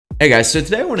Hey guys, so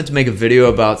today I wanted to make a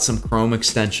video about some Chrome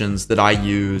extensions that I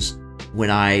use when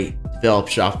I develop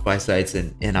Shopify sites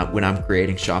and when I'm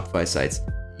creating Shopify sites.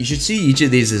 You should see each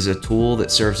of these as a tool that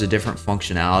serves a different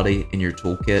functionality in your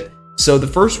toolkit. So the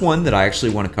first one that I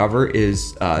actually want to cover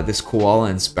is this Koala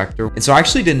Inspector. And so I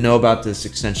actually didn't know about this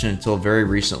extension until very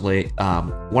recently.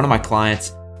 One of my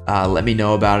clients let me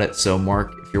know about it. So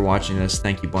Mark, if you're watching this,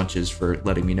 thank you bunches for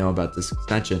letting me know about this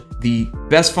extension. The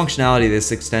best functionality of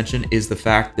this extension is the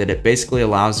fact that it basically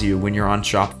allows you, when you're on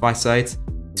Shopify sites,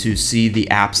 to see the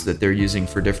apps that they're using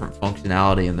for different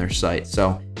functionality in their site.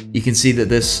 So you can see that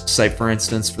this site, for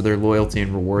instance, for their loyalty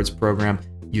and rewards program,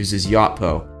 uses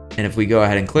Yotpo. And if we go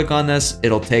ahead and click on this,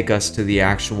 it'll take us to the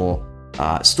actual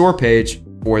store page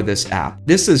for this app.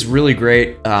 This is really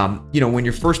great. You know, when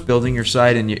you're first building your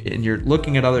site and you're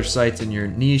looking at other sites in your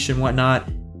niche and whatnot,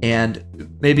 and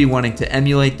maybe wanting to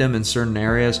emulate them in certain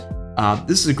areas,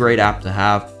 this is a great app to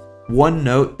have. One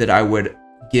note that I would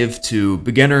give to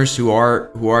beginners who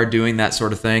are doing that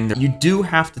sort of thing, that you do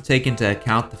have to take into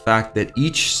account the fact that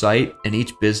each site and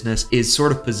each business is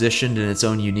sort of positioned in its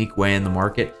own unique way in the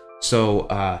market. So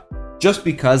just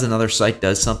because another site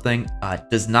does something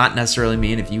does not necessarily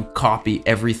mean if you copy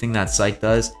everything that site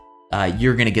does,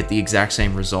 you're going to get the exact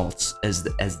same results as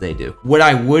they do. What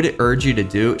I would urge you to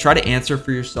do, try to answer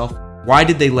for yourself, why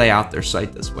did they lay out their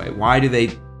site this way? Why do they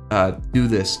do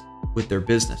this with their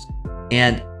business?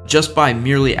 And just by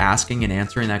merely asking and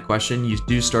answering that question, you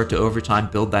do start to over time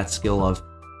build that skill of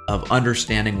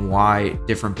understanding why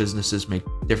different businesses make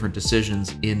different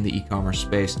decisions in the e-commerce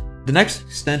space. The next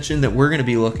extension that we're going to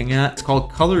be looking at, it's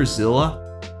called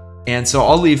Colorzilla. And so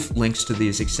I'll leave links to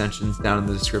these extensions down in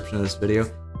the description of this video.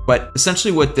 But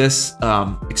essentially what this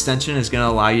extension is going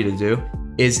to allow you to do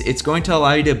is it's going to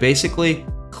allow you to basically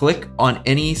click on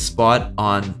any spot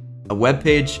on a web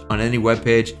page, on any web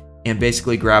page, and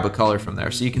basically grab a color from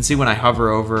there. So you can see when I hover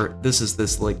over, this is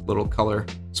this like little color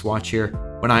swatch here.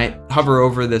 When I hover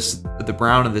over this, the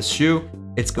brown of this shoe,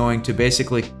 it's going to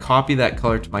basically copy that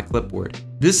color to my clipboard.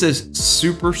 This is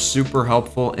super, super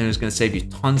helpful and is going to save you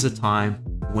tons of time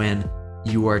when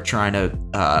you are trying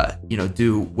to, you know,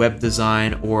 do web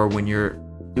design, or when you're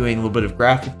doing a little bit of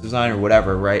graphic design or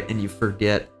whatever, right? And you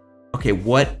forget, okay,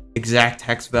 what exact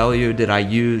text value did I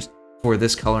use for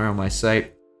this color on my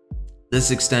site?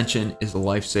 This extension is a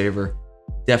lifesaver.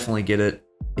 Definitely get it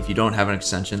if you don't have an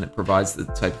extension that provides the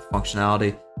type of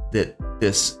functionality that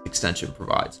this extension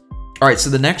provides. All right, so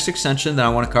the next extension that I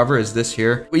want to cover is this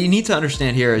here. What you need to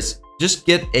understand here is just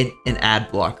get an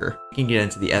ad blocker. You can get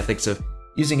into the ethics of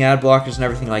using ad blockers and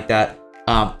everything like that.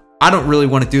 I don't really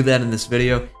want to do that in this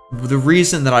video. The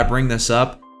reason that I bring this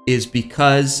up is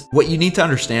because what you need to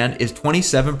understand is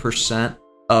 27%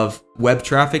 of web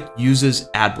traffic uses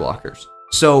ad blockers.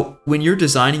 So when you're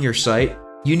designing your site,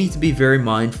 you need to be very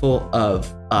mindful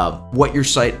of what your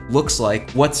site looks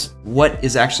like, what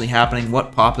is actually happening,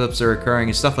 what pop-ups are occurring,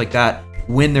 and stuff like that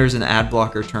when there's an ad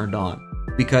blocker turned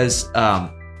on. Because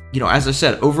you know, as I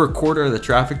said, over a quarter of the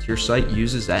traffic to your site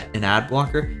uses an ad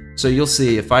blocker. So you'll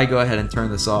see if I go ahead and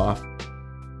turn this off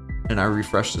and I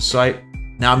refresh the site,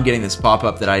 now I'm getting this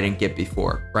pop-up that I didn't get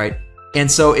before, right?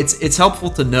 And so it's helpful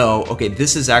to know, okay,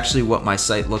 this is actually what my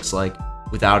site looks like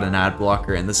without an ad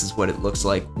blocker, and this is what it looks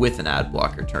like with an ad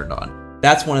blocker turned on.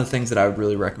 That's one of the things that I would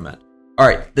really recommend. All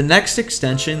right, the next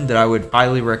extension that I would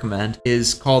highly recommend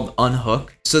is called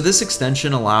Unhook. So this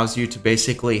extension allows you to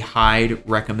basically hide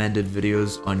recommended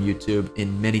videos on YouTube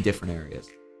in many different areas.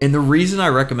 And the reason I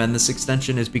recommend this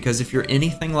extension is because if you're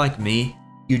anything like me,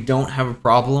 you don't have a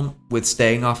problem with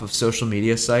staying off of social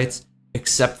media sites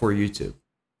except for YouTube.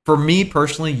 For me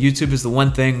personally, YouTube is the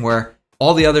one thing where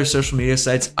all the other social media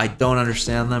sites, I don't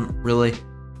understand them really,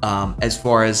 as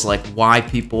far as like why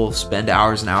people spend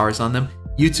hours and hours on them.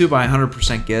 YouTube, I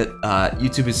 100% get.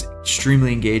 YouTube is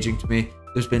extremely engaging to me.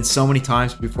 There's been so many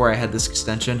times before I had this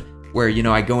extension where, you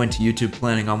know, I go into YouTube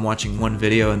planning on watching one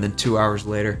video, and then 2 hours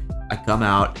later, I come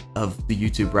out of the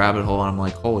YouTube rabbit hole and I'm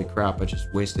like, holy crap, I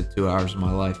just wasted 2 hours of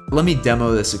my life. Let me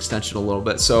demo this extension a little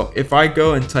bit. So if I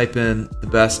go and type in the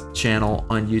best channel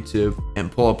on YouTube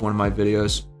and pull up one of my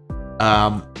videos,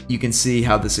 you can see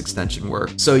how this extension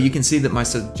works. So you can see that my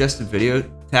suggested video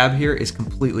tab here is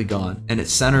completely gone, and it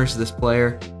centers this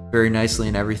player very nicely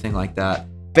and everything like that.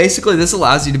 Basically, this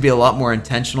allows you to be a lot more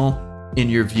intentional in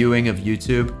your viewing of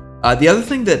YouTube. The other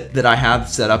thing that I have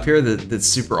set up here that's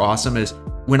super awesome is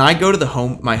when I go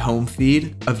to my home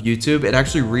feed of YouTube, it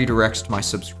actually redirects to my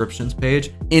subscriptions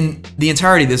page. In the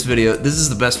entirety of this video, this is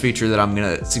the best feature that I'm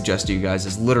gonna suggest to you guys,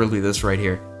 is literally this right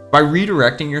here. By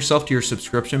redirecting yourself to your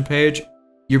subscription page,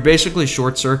 you're basically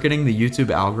short-circuiting the YouTube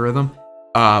algorithm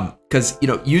Because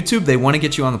YouTube, they want to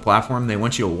get you on the platform. They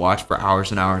want you to watch for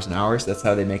hours and hours and hours. That's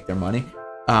how they make their money.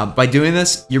 By doing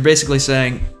this, you're basically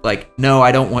saying like, no,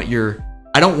 I don't want your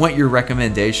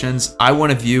recommendations. I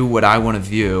want to view what I want to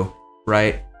view,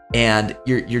 right? And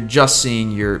you're just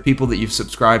seeing your people that you've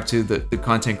subscribed to, the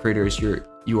content creators you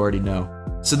already know.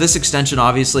 So this extension,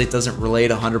 obviously, it doesn't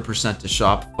relate 100% to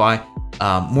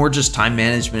Shopify, more just time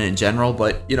management in general.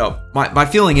 But my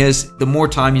feeling is the more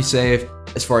time you save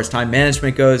as far as time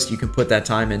management goes, you can put that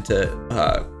time into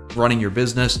running your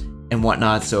business and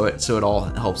whatnot. So it all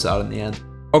helps out in the end.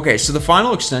 Okay, so the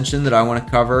final extension that I want to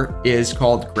cover is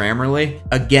called Grammarly.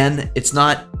 Again, it's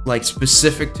not like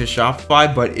specific to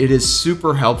Shopify, but it is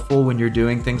super helpful when you're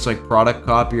doing things like product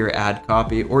copy or ad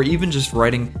copy, or even just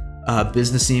writing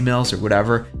business emails or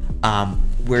whatever,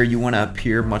 where you want to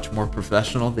appear much more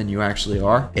professional than you actually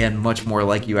are, and much more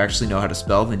like you actually know how to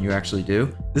spell than you actually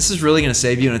do. This is really going to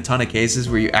save you in a ton of cases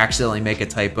where you accidentally make a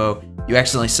typo, you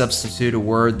accidentally substitute a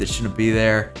word that shouldn't be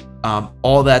there.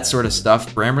 All that sort of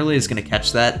stuff. Grammarly is going to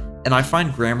catch that. And I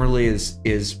find Grammarly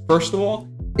is first of all,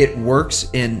 it works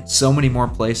in so many more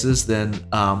places than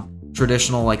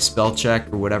traditional like spell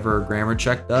check or whatever grammar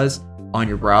check does on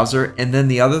your browser. And then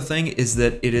the other thing is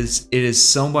that it is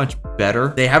so much better.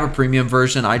 They have a premium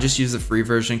version. I just use the free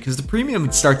version because the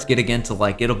premium starts getting into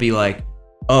like, it'll be like,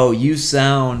 oh, you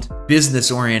sound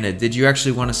business oriented. Did you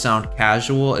actually want to sound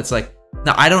casual? It's like,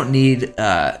 no, I don't need,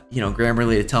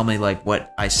 Grammarly to tell me like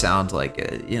what I sound like.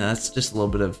 That's just a little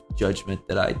bit of judgment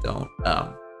that I don't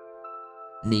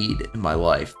need in my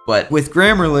life. But with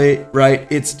Grammarly, right,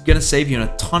 it's gonna save you in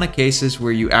a ton of cases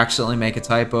where you accidentally make a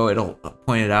typo. It'll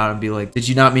point it out and be like, did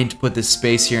you not mean to put this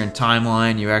space here in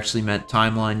timeline? You actually meant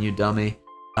timeline, you dummy.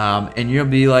 And you'll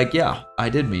be like, yeah, I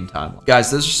did mean timeline.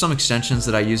 Guys, those are some extensions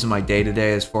that I use in my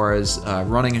day-to-day as far as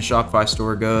running a Shopify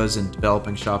store goes and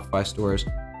developing Shopify stores.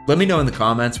 Let me know in the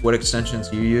comments what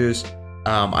extensions you use.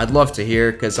 I'd love to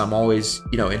hear, because I'm always,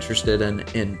 interested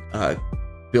in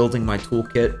building my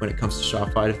toolkit when it comes to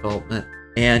Shopify development.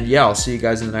 And yeah, I'll see you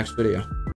guys in the next video.